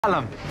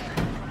Alan,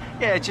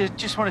 yeah,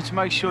 just wanted to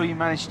make sure you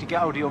managed to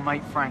get hold of your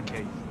mate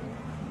Frankie.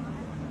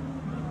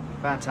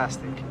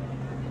 Fantastic.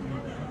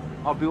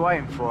 I'll be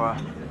waiting for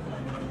her.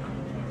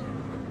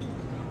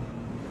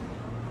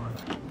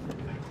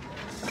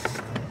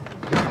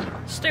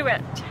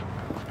 Stuart,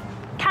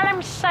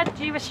 Callum said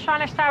you was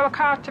trying to sell a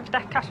car to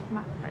that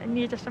customer and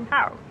needed some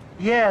help.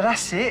 Yeah,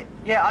 that's it.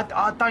 Yeah,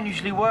 I don't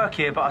usually work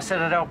here, but I said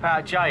I'd help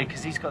out Jay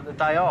because he's got the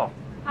day off.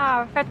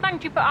 Oh, but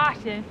thank you for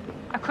asking.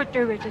 I could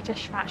do with a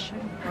dishwasher.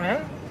 Oh,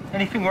 yeah?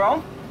 Anything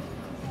wrong?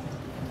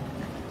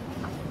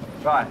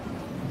 Right.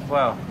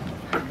 Well,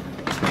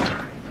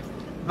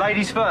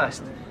 ladies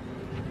first.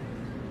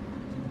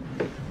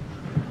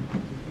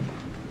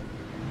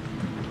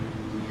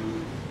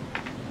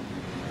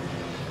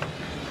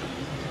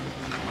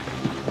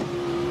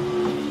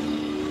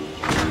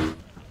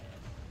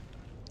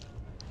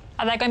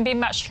 Are they going to be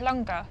much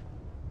longer?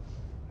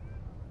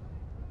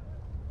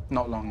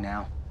 Not long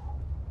now.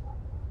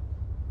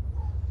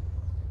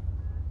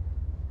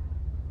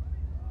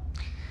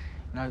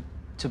 No,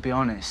 to be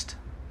honest,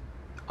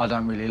 I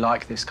don't really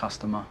like this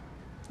customer.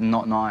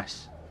 Not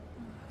nice.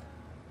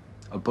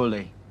 A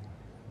bully.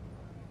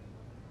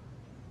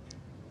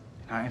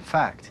 In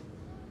fact,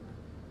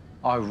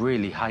 I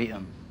really hate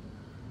them.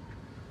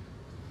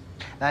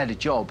 They had a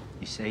job,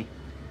 you see.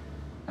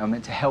 They were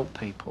meant to help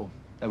people.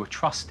 They were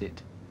trusted.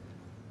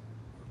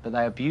 But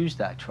they abused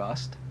that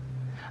trust,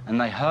 and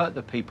they hurt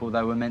the people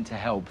they were meant to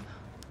help.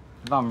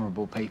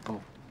 Vulnerable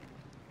people.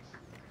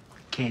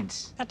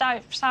 Kids. That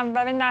don't sound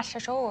very nice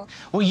at all.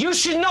 Well, you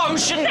should know,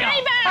 shouldn't you?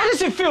 David! How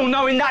does it feel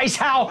knowing that is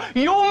how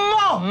your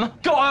mum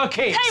got her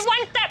kids? Take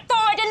one step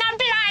forward and I'm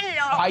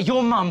blind. Right,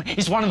 your mum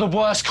is one of the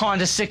worst kind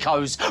of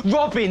sickos,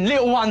 robbing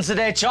little ones of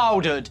their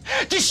childhood,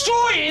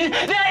 destroying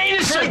their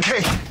innocence.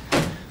 Frankie!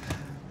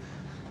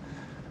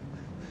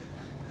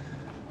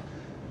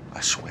 I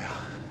swear,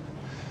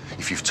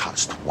 if you've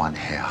touched one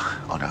hair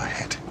on her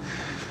head,